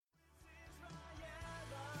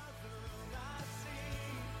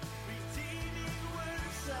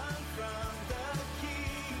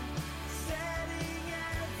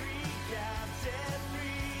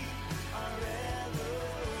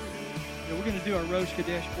to do our Rosh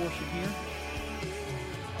Kodesh portion here.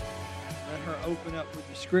 Let her open up with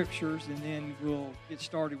the scriptures, and then we'll get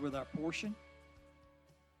started with our portion.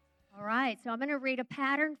 All right, so I'm going to read a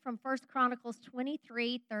pattern from 1 Chronicles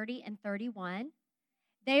 23, 30, and 31.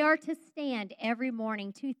 They are to stand every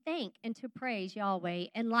morning to thank and to praise Yahweh,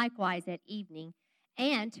 and likewise at evening,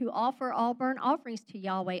 and to offer all burnt offerings to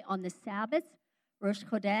Yahweh on the Sabbaths, Rosh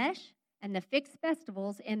Chodesh, and the fixed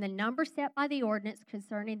festivals, and the number set by the ordinance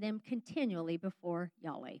concerning them continually before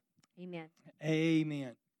Yahweh. Amen.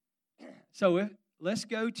 Amen. So let's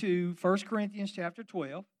go to 1 Corinthians chapter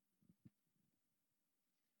 12.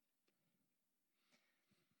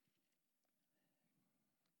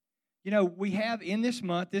 You know, we have in this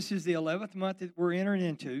month, this is the 11th month that we're entering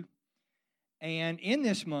into, and in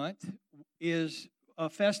this month is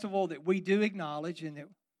a festival that we do acknowledge, and that,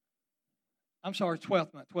 I'm sorry,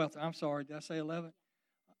 12th month, 12th, I'm sorry, did I say 11th?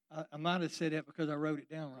 I might have said that because I wrote it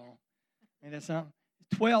down wrong. And that's not,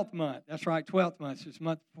 12th month, that's right, 12th month. So it's a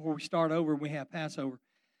month before we start over, we have Passover.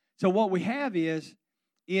 So what we have is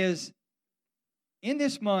in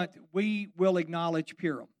this month, we will acknowledge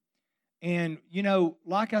Purim. And, you know,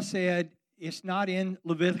 like I said, it's not in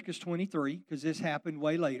Leviticus 23 because this happened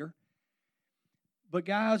way later. But,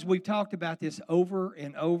 guys, we've talked about this over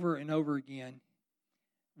and over and over again.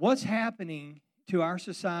 What's happening to our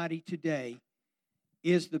society today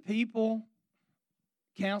is the people,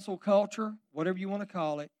 council culture, whatever you want to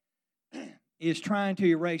call it, is trying to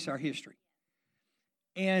erase our history.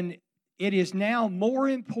 And it is now more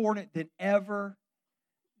important than ever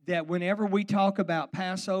that whenever we talk about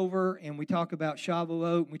Passover and we talk about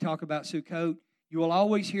Shavuot and we talk about Sukkot, you will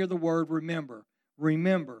always hear the word remember.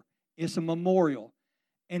 Remember. It's a memorial.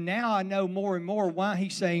 And now I know more and more why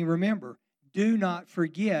he's saying remember. Do not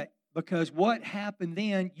forget, because what happened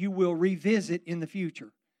then, you will revisit in the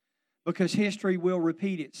future. Because history will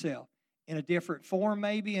repeat itself in a different form,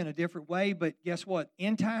 maybe in a different way. But guess what?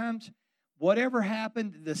 End times, whatever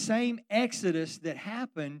happened, the same exodus that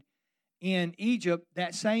happened in Egypt,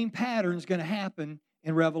 that same pattern is going to happen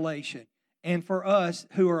in Revelation. And for us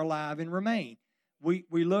who are alive and remain. We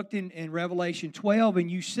looked in Revelation 12,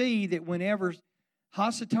 and you see that whenever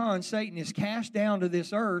Hasatan, Satan, is cast down to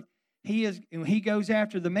this earth, he goes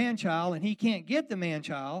after the man-child, and he can't get the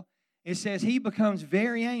man-child. It says he becomes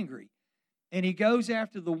very angry. And he goes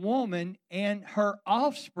after the woman and her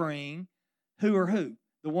offspring, who are who?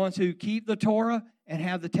 The ones who keep the Torah and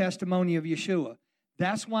have the testimony of Yeshua.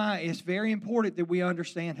 That's why it's very important that we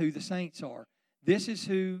understand who the saints are. This is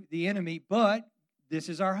who the enemy, but this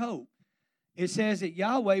is our hope. It says that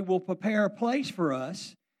Yahweh will prepare a place for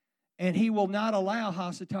us, and he will not allow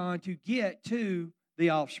Hasatan to get to the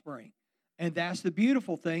offspring. And that's the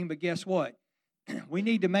beautiful thing, but guess what? We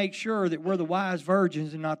need to make sure that we're the wise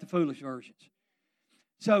virgins and not the foolish virgins.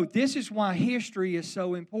 So this is why history is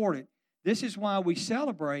so important. This is why we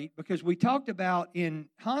celebrate, because we talked about in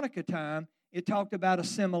Hanukkah time, it talked about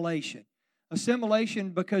assimilation. Assimilation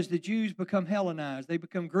because the Jews become Hellenized. They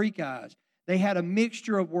become Greekized. They had a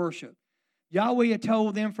mixture of worship. Yahweh had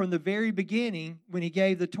told them from the very beginning when he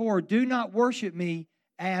gave the Torah, do not worship me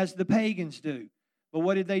as the pagans do. But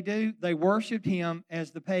what did they do? They worshiped him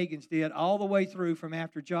as the pagans did all the way through from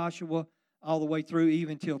after Joshua, all the way through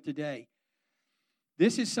even till today.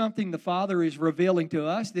 This is something the Father is revealing to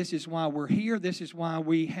us. This is why we're here. This is why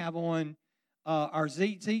we have on our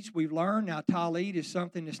tzitzits. We've learned now talit is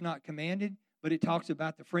something that's not commanded, but it talks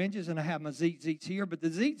about the fringes, and I have my tzitzits here, but the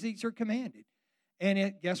tzitzits are commanded.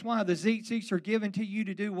 And guess why? The tzitzits are given to you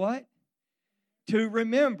to do what? To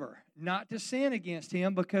remember, not to sin against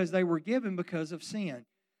him, because they were given because of sin.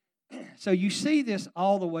 So you see this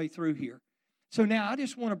all the way through here. So now I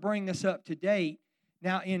just want to bring this up to date.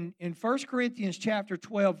 Now in 1 Corinthians chapter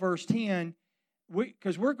 12, verse 10,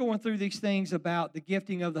 because we're going through these things about the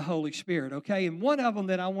gifting of the Holy Spirit, okay? And one of them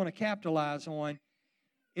that I want to capitalize on,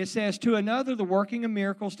 it says, to another the working of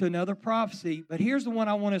miracles, to another prophecy. But here's the one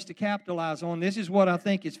I want us to capitalize on. This is what I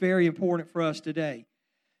think is very important for us today.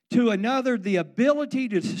 To another, the ability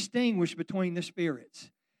to distinguish between the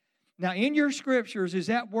spirits. Now, in your scriptures, is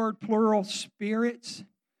that word plural, spirits?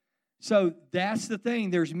 So that's the thing.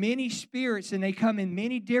 There's many spirits, and they come in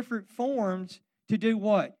many different forms to do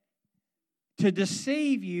what? To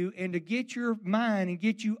deceive you and to get your mind and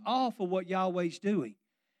get you off of what Yahweh's doing.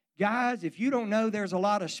 Guys, if you don't know, there's a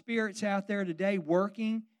lot of spirits out there today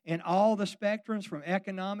working in all the spectrums, from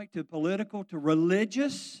economic to political to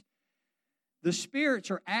religious. The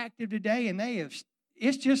spirits are active today, and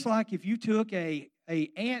it's just like if you took a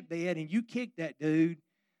ant bed and you kicked that dude,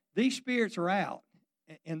 these spirits are out.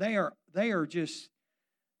 And they are just,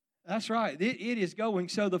 that's right, it is going.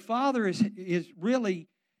 So the Father is really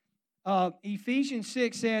Ephesians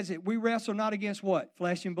 6 says that we wrestle not against what?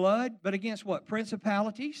 Flesh and blood, but against what?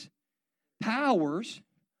 Principalities, powers,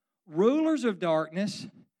 rulers of darkness,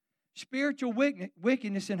 spiritual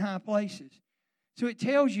wickedness in high places. So it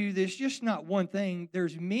tells you there's just not one thing.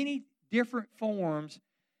 There's many different forms.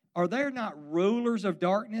 Are there not rulers of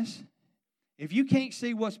darkness? If you can't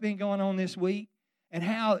see what's been going on this week and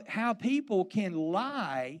how people can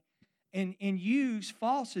lie and use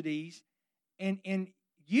falsities and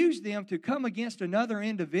use them to come against another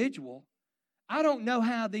individual, I don't know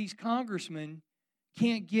how these congressmen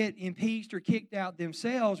can't get impeached or kicked out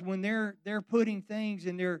themselves when they're putting things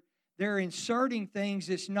and they're inserting things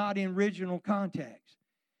that's not in original context.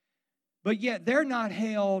 But yet they're not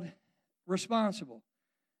held responsible.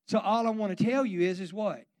 So all I want to tell you is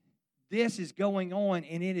what? This is going on,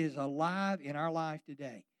 and it is alive in our life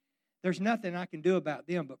today. There's nothing I can do about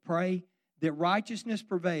them but pray that righteousness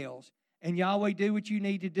prevails, and Yahweh do what you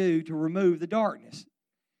need to do to remove the darkness.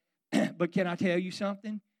 But can I tell you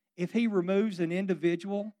something? If He removes an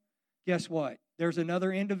individual, guess what? There's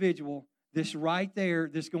another individual that's right there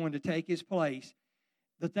that's going to take his place.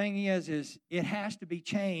 The thing is it has to be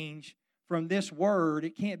changed from this word.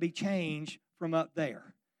 It can't be changed from up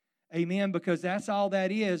there. Amen? Because that's all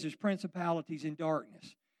that is principalities in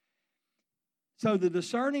darkness. So the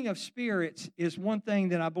discerning of spirits is one thing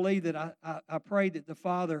that I believe that I pray that the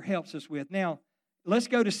Father helps us with. Now, let's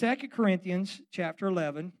go to 2 Corinthians chapter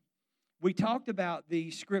 11. We talked about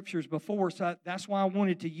these scriptures before, so that's why I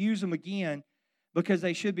wanted to use them again, because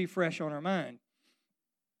they should be fresh on our mind.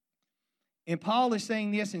 And Paul is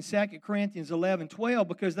saying this in 2 Corinthians 11:12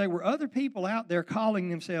 because there were other people out there calling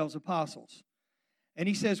themselves apostles. And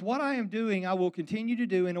he says, what I am doing, I will continue to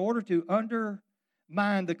do in order to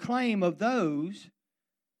undermine the claim of those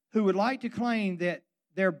who would like to claim that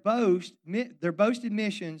their boasted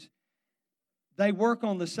missions, they work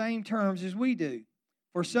on the same terms as we do.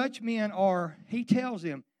 For such men are, he tells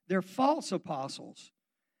them, they're false apostles,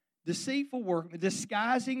 deceitful workmen,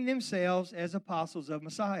 disguising themselves as apostles of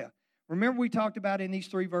Messiah. Remember we talked about in these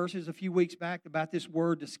 3 verses a few weeks back about this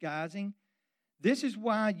word disguising? This is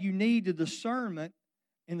why you need the discernment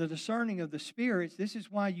and the discerning of the spirits. This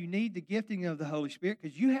is why you need the gifting of the Holy Spirit,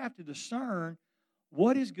 because you have to discern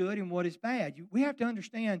what is good and what is bad. We have to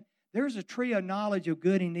understand there's a tree of knowledge of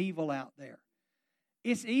good and evil out there.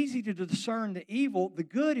 It's easy to discern the evil. The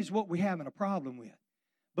good is what we're having a problem with,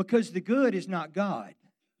 because the good is not God.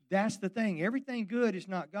 That's the thing. Everything good is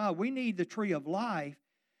not God. We need the tree of life,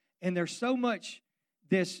 and there's so much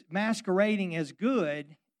this masquerading as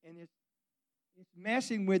good, and it's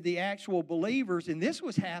messing with the actual believers, and this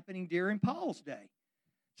was happening during Paul's day.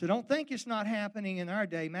 So don't think it's not happening in our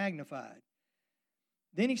day magnified.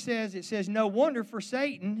 Then it says, no wonder, for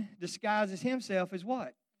Satan disguises himself as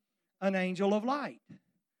what? An angel of light.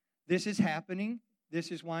 This is happening. This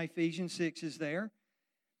is why Ephesians 6 is there.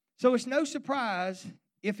 So it's no surprise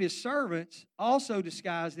if his servants also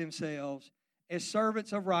disguise themselves as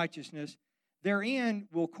servants of righteousness. Their end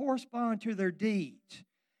will correspond to their deeds.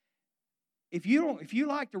 If you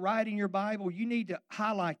like to write in your Bible, you need to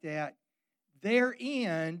highlight that. Their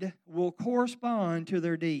end will correspond to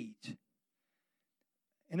their deeds.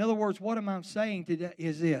 In other words, what am I saying today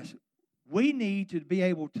is this. We need to be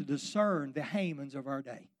able to discern the Hamans of our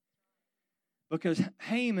day, because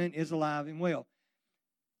Haman is alive and well.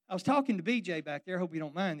 I was talking to BJ back there. I hope you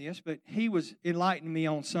don't mind this, but he was enlightening me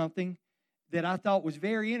on something that I thought was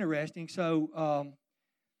very interesting. So,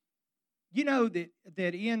 you know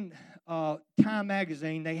that in Time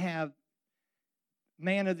Magazine, they have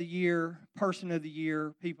Man of the Year, Person of the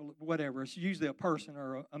Year, people, whatever. It's usually a person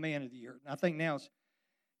or a Man of the Year. I think now it's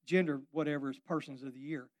gender, whatever, is Persons of the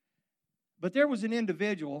Year. But there was an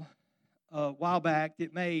individual a while back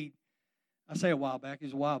that made, I say a while back, it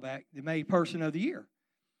was a while back, that made Person of the Year.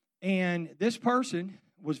 And this person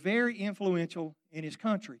was very influential in his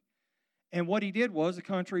country. And what he did was, the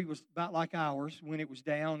country was about like ours when it was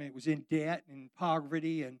down. It was in debt and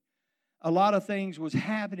poverty, and a lot of things was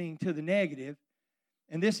happening to the negative.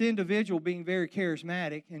 And this individual, being very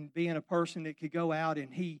charismatic and being a person that could go out,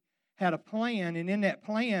 and he had a plan, and in that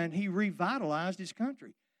plan, he revitalized his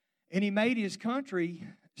country. And he made his country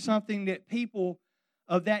something that people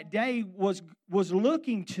of that day was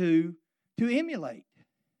looking to emulate.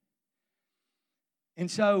 And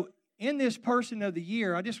so, in this Person of the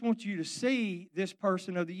Year, I just want you to see this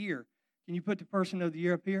Person of the Year. Can you put the Person of the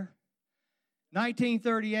Year up here?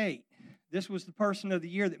 1938. This was the Person of the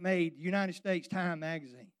Year that made United States Time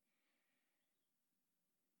Magazine.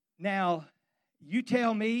 Now, you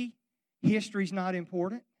tell me history's not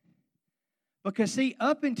important? Because, see,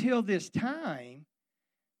 up until this time,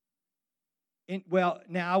 Well,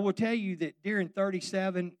 now I will tell you that during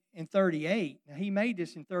 37 and 38, now he made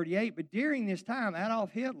this in 38, but during this time,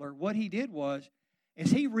 Adolf Hitler, what he did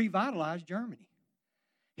is he revitalized Germany.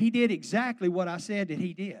 He did exactly what I said that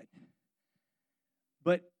he did.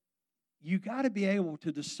 But you got to be able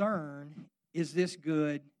to discern, is this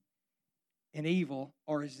good and evil,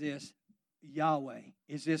 or is this Yahweh?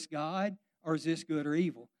 Is this God, or is this good or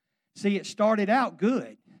evil? See, it started out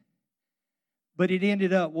good, but it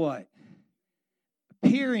ended up what?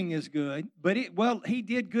 Appearing as good, but he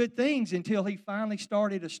did good things until he finally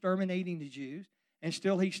started exterminating the Jews, and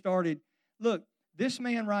still he started, look, this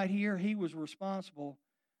man right here, he was responsible,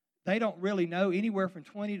 they don't really know, anywhere from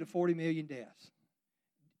 20 to 40 million deaths,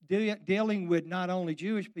 dealing with not only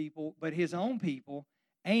Jewish people, but his own people,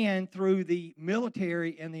 and through the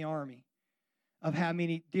military and the army, of how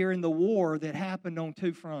many during the war that happened on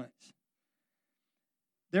two fronts.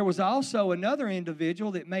 There was also another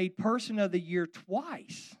individual that made Person of the Year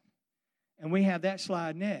twice, and we have that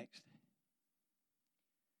slide next.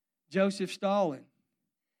 Joseph Stalin.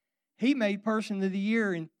 He made Person of the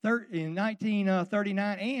Year in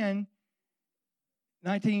 1939 and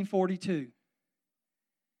 1942.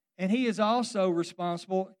 And he is also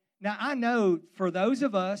responsible. Now, I know for those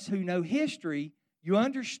of us who know history, you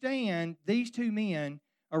understand these two men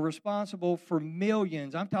are responsible for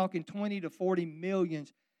millions. I'm talking 20 to 40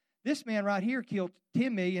 millions. This man right here killed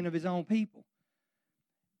 10 million of his own people.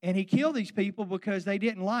 And he killed these people because they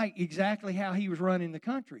didn't like exactly how he was running the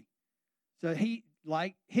country. So he,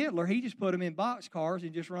 like Hitler, he just put them in boxcars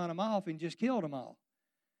and just run them off and just killed them all.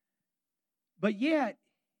 But yet,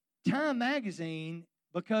 Time magazine,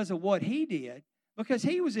 because of what he did, because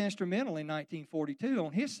he was instrumental in 1942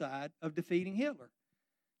 on his side of defeating Hitler.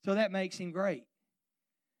 So that makes him great.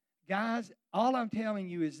 Guys, all I'm telling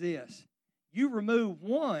you is this. You remove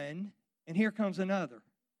one, and here comes another.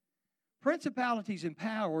 Principalities and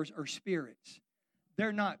powers are spirits.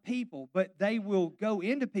 They're not people, but they will go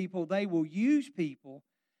into people. They will use people.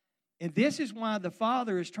 And this is why the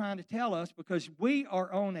Father is trying to tell us, because we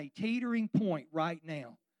are on a teetering point right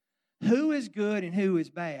now. Who is good and who is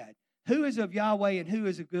bad? Who is of Yahweh and who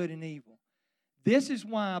is of good and evil? This is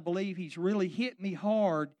why I believe He's really hit me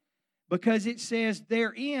hard, because it says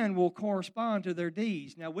their end will correspond to their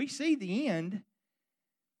deeds. Now, we see the end,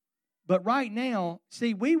 but right now,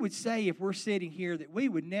 see, we would say if we're sitting here that we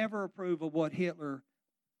would never approve of what Hitler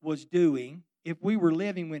was doing, if we were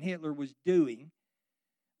living when Hitler was doing.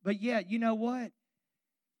 But yet, you know what?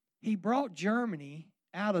 He brought Germany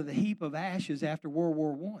out of the heap of ashes after World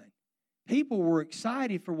War I. People were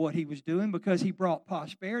excited for what he was doing because he brought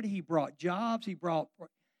prosperity, he brought jobs, he brought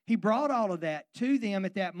all of that to them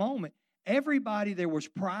at that moment. Everybody, there was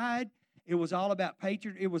pride. It was all about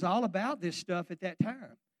patriotism. It was all about this stuff at that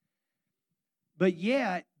time. But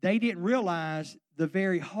yet, they didn't realize the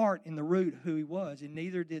very heart and the root of who he was, and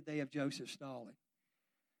neither did they of Joseph Stalin.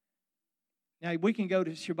 Now, we can go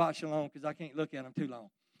to Shabbat Shalom because I can't look at them too long.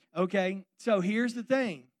 Okay, so here's the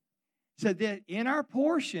thing. So that in our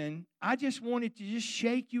portion, I just wanted to just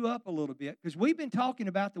shake you up a little bit, because we've been talking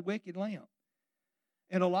about the wicked lamp.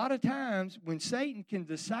 And a lot of times when Satan can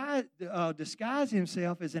disguise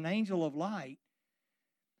himself as an angel of light,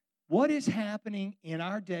 what is happening in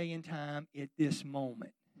our day and time at this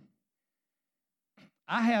moment?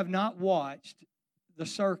 I have not watched the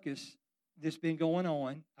circus that's been going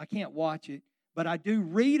on. I can't watch it, but I do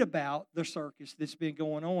read about the circus that's been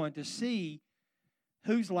going on to see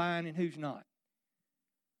who's lying and who's not.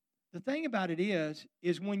 The thing about it is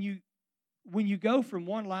when you go from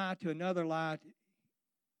one lie to another lie,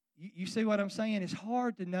 you see what I'm saying? It's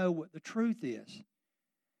hard to know what the truth is.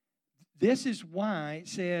 This is why it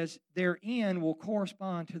says their end will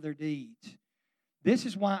correspond to their deeds. This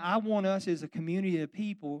is why I want us as a community of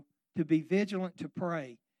people to be vigilant, to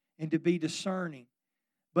pray, and to be discerning,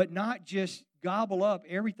 but not just gobble up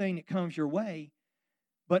everything that comes your way,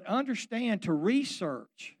 but understand to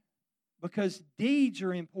research, because deeds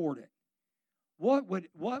are important. What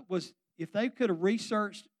was, if they could have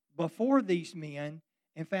researched before these men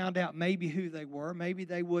and found out maybe who they were, maybe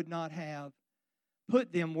they would not have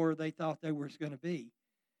put them where they thought they were going to be.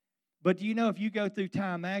 But do you know, if you go through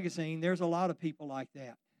Time magazine, there's a lot of people like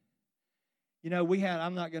that. You know,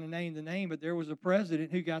 I'm not going to name the name, but there was a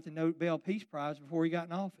president who got the Nobel Peace Prize before he got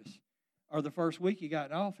in office, or the first week he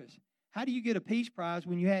got in office. How do you get a Peace Prize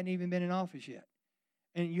when you hadn't even been in office yet?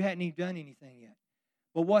 And you hadn't even done anything yet?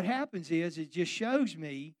 But what happens is, it just shows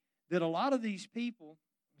me that a lot of these people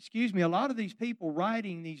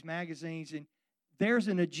writing these magazines, and there's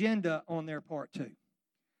an agenda on their part too.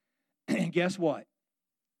 And guess what?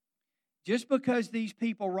 Just because these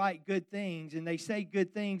people write good things and they say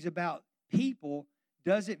good things about people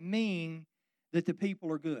doesn't mean that the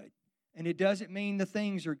people are good. And it doesn't mean the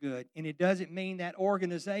things are good. And it doesn't mean that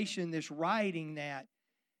organization that's writing that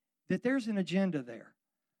there's an agenda there.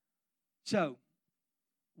 So,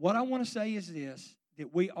 what I want to say is this,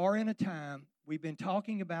 that we are in a time, we've been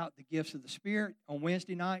talking about the gifts of the Spirit on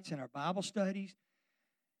Wednesday nights in our Bible studies.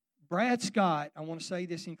 Brad Scott, I want to say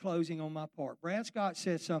this in closing on my part. Brad Scott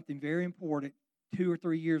said something very important 2 or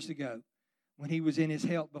 3 years ago when he was in his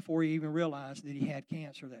health before he even realized that he had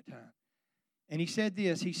cancer that time. And he said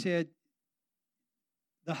this, he said,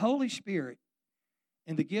 the Holy Spirit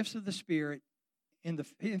and the gifts of the Spirit and the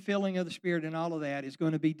filling of the Spirit and all of that is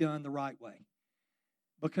going to be done the right way.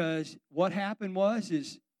 Because what happened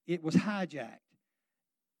is it was hijacked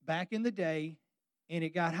back in the day, and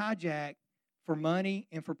it got hijacked for money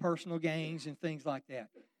and for personal gains and things like that.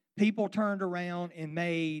 People turned around and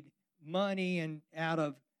made money and out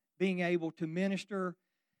of being able to minister.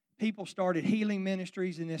 People started healing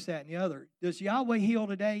ministries and this, that, and the other. Does Yahweh heal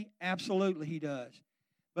today? Absolutely, He does.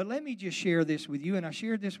 But let me just share this with you, and I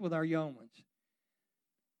shared this with our young ones.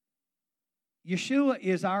 Yeshua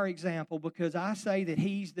is our example because I say that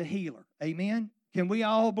He's the healer. Amen? Can we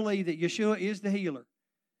all believe that Yeshua is the healer?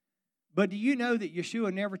 But do you know that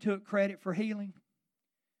Yeshua never took credit for healing?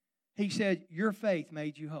 He said, your faith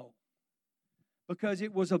made you whole. Because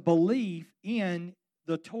it was a belief in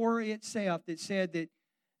the Torah itself that said that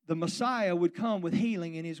the Messiah would come with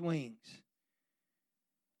healing in His wings.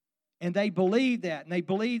 And they believed that, and they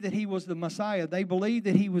believed that He was the Messiah. They believed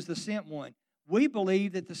that He was the sent one. We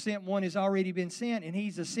believe that the sent one has already been sent, and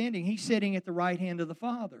He's ascending. He's sitting at the right hand of the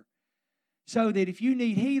Father. So that if you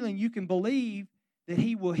need healing, you can believe that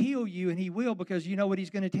He will heal you, and He will, because you know what He's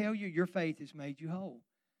going to tell you? Your faith has made you whole.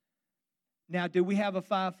 Now, do we have a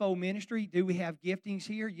fivefold ministry? Do we have giftings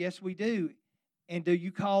here? Yes, we do. And do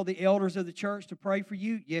you call the elders of the church to pray for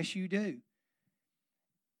you? Yes, you do.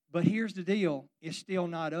 But here's the deal. It's still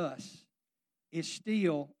not us. It's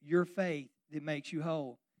still your faith that makes you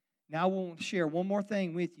whole. Now, I want to share one more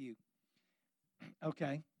thing with you.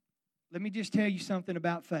 Okay. Let me just tell you something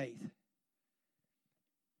about faith.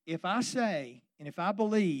 If I say, and if I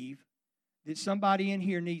believe that somebody in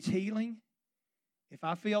here needs healing, if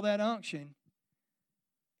I feel that unction,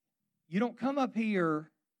 you don't come up here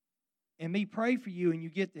and me pray for you and you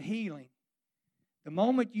get the healing. The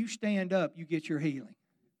moment you stand up, you get your healing.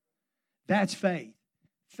 That's faith.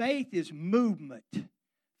 Faith is movement.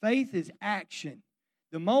 Faith is action.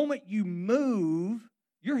 The moment you move,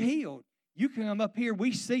 you're healed. You come up here,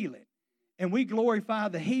 we seal it, and we glorify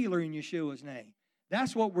the healer in Yeshua's name.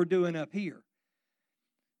 That's what we're doing up here.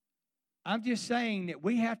 I'm just saying that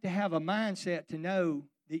we have to have a mindset to know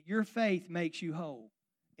that your faith makes you whole.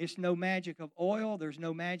 It's no magic of oil. There's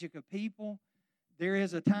no magic of people. There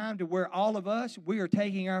is a time to where all of us, we are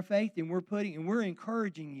taking our faith and we're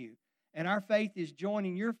encouraging you. And our faith is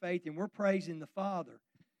joining your faith, and we're praising the Father.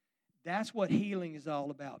 That's what healing is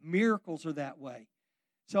all about. Miracles are that way.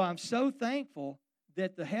 So I'm so thankful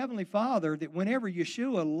that the Heavenly Father, that whenever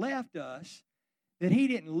Yeshua left us, that He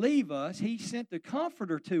didn't leave us. He sent the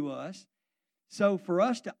Comforter to us. So for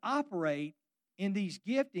us to operate in these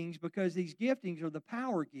giftings, because these giftings are the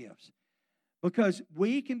power gifts. Because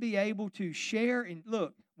we can be able to share. And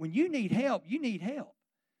look, when you need help, you need help.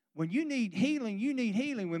 When you need healing, you need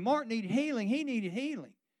healing. When Mark needed healing, he needed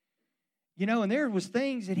healing. You know, and there was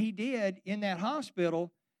things that he did in that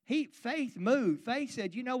hospital. Faith moved. Faith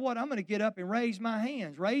said, you know what, I'm going to get up and raise my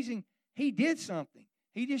hands. He did something.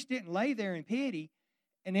 He just didn't lay there in pity.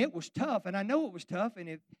 And it was tough. And I know it was tough. And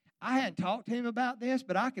if I hadn't talked to him about this,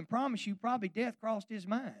 but I can promise you probably death crossed his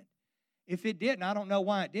mind. If it didn't, I don't know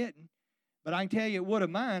why it didn't. But I can tell you it would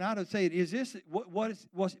have mine. I'd have said, is this,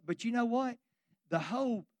 but you know what? The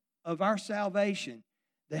hope of our salvation,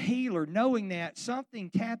 the healer, knowing that,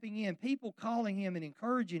 something tapping in, people calling him and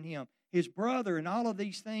encouraging him, his brother and all of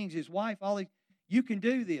these things, his wife, you can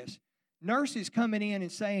do this. Nurses coming in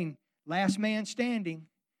and saying, last man standing,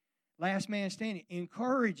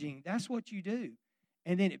 encouraging, that's what you do.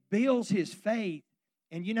 And then it builds his faith.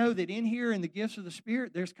 And you know that in here in the gifts of the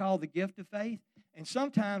Spirit, there's called the gift of faith. And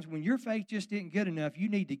sometimes when your faith just didn't good enough, you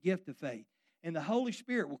need the gift of faith. And the Holy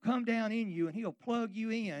Spirit will come down in you, and He'll plug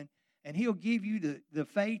you in, and He'll give you the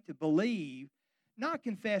faith to believe, not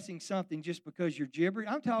confessing something just because you're gibbering.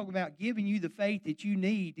 I'm talking about giving you the faith that you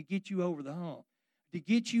need to get you over the hump, to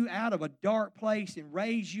get you out of a dark place and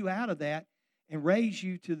raise you out of that and raise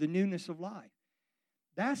you to the newness of life.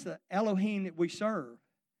 That's the Elohim that we serve.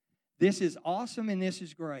 This is awesome and this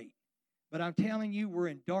is great. But I'm telling you, we're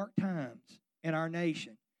in dark times in our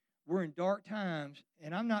nation. We're in dark times,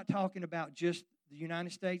 and I'm not talking about just the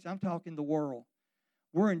United States. I'm talking the world.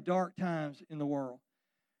 We're in dark times in the world.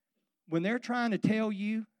 When they're trying to tell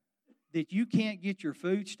you that you can't get your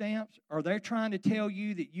food stamps, or they're trying to tell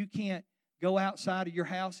you that you can't go outside of your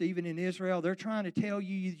house, even in Israel, they're trying to tell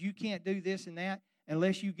you you can't do this and that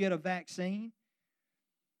unless you get a vaccine.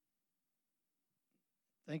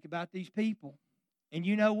 Think about these people. And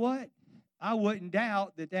you know what? I wouldn't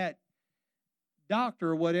doubt that doctor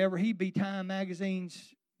or whatever, he'd be Time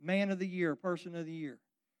Magazine's Man of the Year, Person of the Year.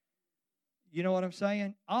 You know what I'm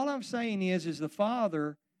saying? All I'm saying is the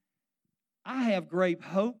Father, I have great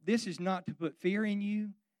hope. This is not to put fear in you.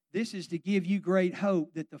 This is to give you great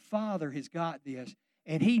hope that the Father has got this.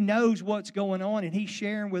 And He knows what's going on, and He's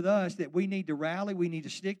sharing with us that we need to rally, we need to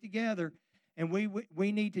stick together, and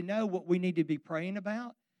we need to know what we need to be praying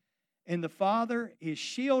about. And the Father is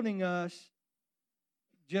shielding us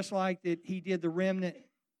just like that He did the remnant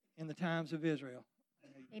in the times of Israel.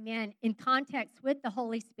 Amen. In context with the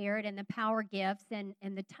Holy Spirit and the power gifts and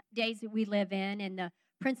the days that we live in and the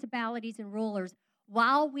principalities and rulers,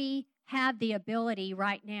 while we have the ability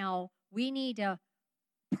right now, we need to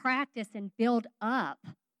practice and build up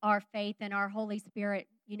our faith and our Holy Spirit,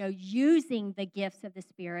 using the gifts of the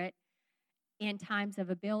Spirit in times of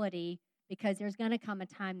ability, because there's going to come a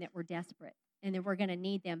time that we're desperate and that we're going to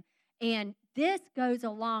need them. And this goes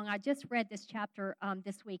along. I just read this chapter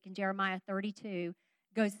this week in Jeremiah 32.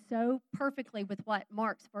 Goes so perfectly with what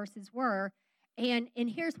Mark's verses were. And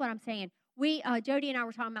here's what I'm saying. Jody and I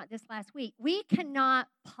were talking about this last week. We cannot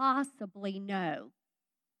possibly know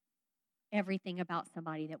everything about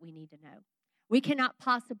somebody that we need to know. We cannot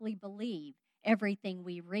possibly believe everything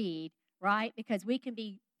we read, right? Because we can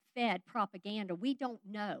be fed propaganda. We don't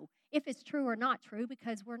know if it's true or not true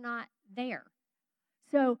because we're not there.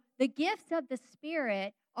 So the gifts of the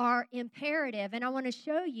Spirit are imperative. And I want to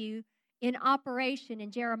show you in operation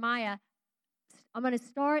in Jeremiah. I'm going to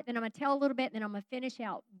start, then I'm going to tell a little bit, then I'm going to finish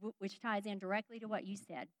out, which ties in directly to what you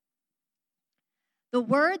said. The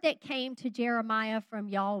word that came to Jeremiah from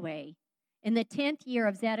Yahweh in the 10th year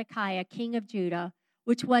of Zedekiah, king of Judah,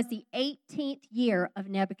 which was the 18th year of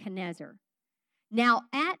Nebuchadnezzar. Now,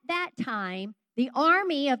 at that time, the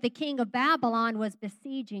army of the king of Babylon was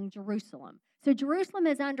besieging Jerusalem. So Jerusalem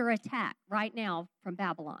is under attack right now from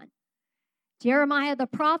Babylon. Jeremiah the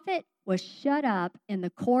prophet was shut up in the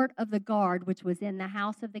court of the guard, which was in the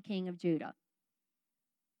house of the king of Judah.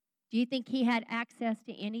 Do you think he had access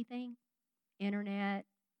to anything? Internet,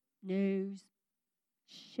 news?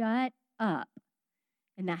 Shut up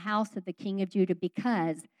in the house of the king of Judah,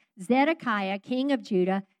 because Zedekiah, king of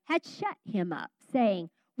Judah, had shut him up, saying,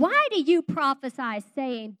 "Why do you prophesy,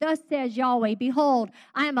 saying, Thus says Yahweh, behold,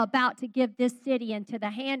 I am about to give this city into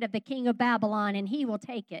the hand of the king of Babylon, and he will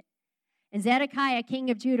take it. And Zedekiah, king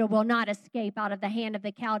of Judah, will not escape out of the hand of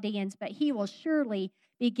the Chaldeans, but he will surely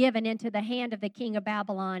be given into the hand of the king of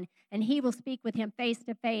Babylon, and he will speak with him face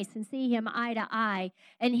to face and see him eye to eye,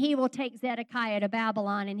 and he will take Zedekiah to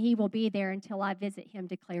Babylon, and he will be there until I visit him,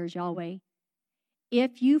 declares Yahweh.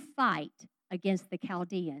 If you fight against the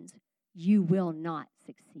Chaldeans, you will not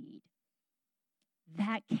succeed."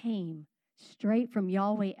 That came straight from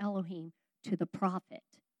Yahweh Elohim to the prophet.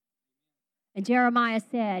 And Jeremiah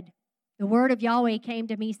said, "The word of Yahweh came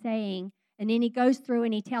to me saying," and then he goes through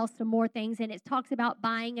and he tells some more things, and it talks about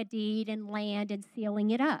buying a deed and land and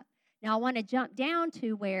sealing it up. Now, I want to jump down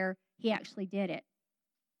to where he actually did it.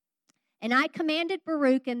 "And I commanded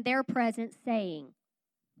Baruch in their presence, saying,"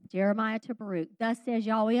 Jeremiah to Baruch, "Thus says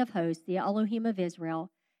Yahweh of hosts, the Elohim of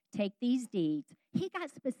Israel, take these deeds." He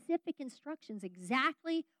got specific instructions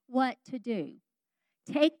exactly what to do.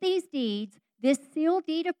 "Take these deeds, this sealed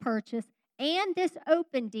deed of purchase, and this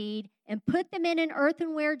open deed, and put them in an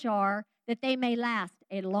earthenware jar, that they may last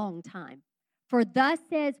a long time. For thus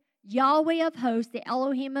says Yahweh of hosts, the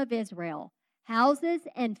Elohim of Israel, houses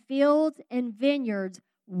and fields and vineyards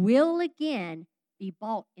will again be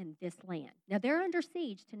bought in this land." Now, they're under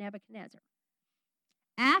siege to Nebuchadnezzar.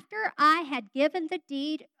 "After I had given the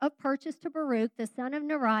deed of purchase to Baruch, the son of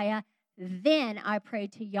Neriah, then I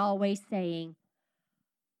prayed to Yahweh, saying,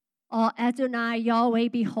 Adonai, Yahweh,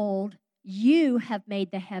 behold, you have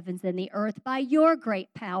made the heavens and the earth by your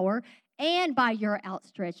great power and by your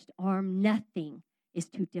outstretched arm. Nothing is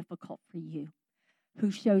too difficult for you,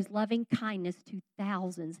 who shows loving kindness to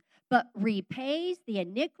thousands, but repays the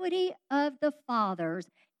iniquity of the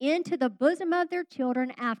fathers into the bosom of their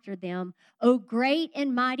children after them. O great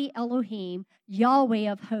and mighty Elohim, Yahweh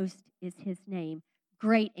of hosts is his name,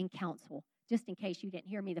 great in counsel." Just in case you didn't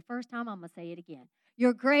hear me the first time, I'm going to say it again.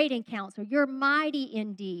 "You're great in counsel. You're mighty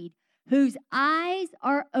indeed, whose eyes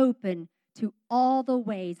are open to all the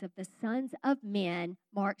ways of the sons of men,"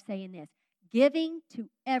 Mark saying this, "giving to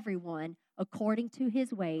everyone according to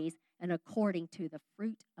his ways and according to the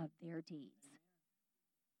fruit of their deeds.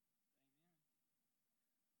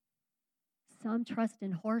 Some trust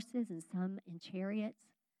in horses and some in chariots,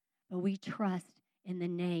 but we trust in the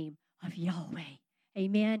name of Yahweh.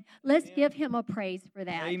 Amen. Let's give him a praise for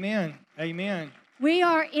that. Amen. Amen. We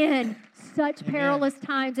are in such perilous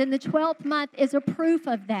times, and the 12th month is a proof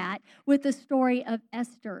of that with the story of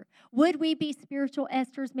Esther. Would we be spiritual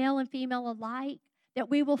Esthers, male and female alike, that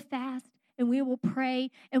we will fast and we will pray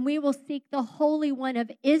and we will seek the Holy One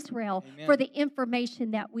of Israel for the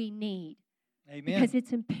information that we need? Amen. Because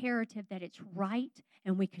it's imperative that it's right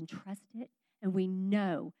and we can trust it and we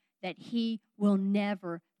know that he will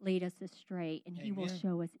never lead us astray and he will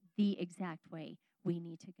show us the exact way we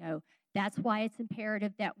need to go. That's why it's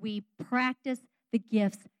imperative that we practice the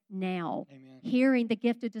gifts now. Amen. Hearing, the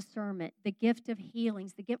gift of discernment, the gift of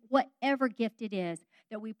healings, the gift, whatever gift it is,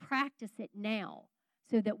 that we practice it now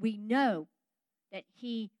so that we know that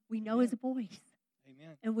we know his voice.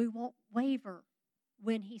 Amen. And we won't waver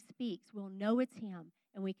when he speaks. We'll know it's him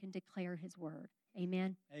and we can declare his word.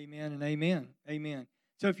 Amen. Amen and amen. Amen.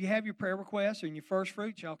 So if you have your prayer requests and your first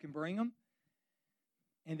fruits, y'all can bring them.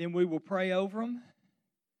 And then we will pray over them.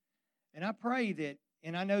 And I pray that,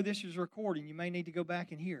 and I know this is recording, you may need to go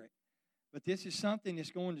back and hear it, but this is something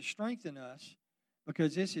that's going to strengthen us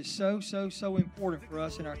because this is so important for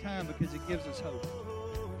us in our time because it gives us hope.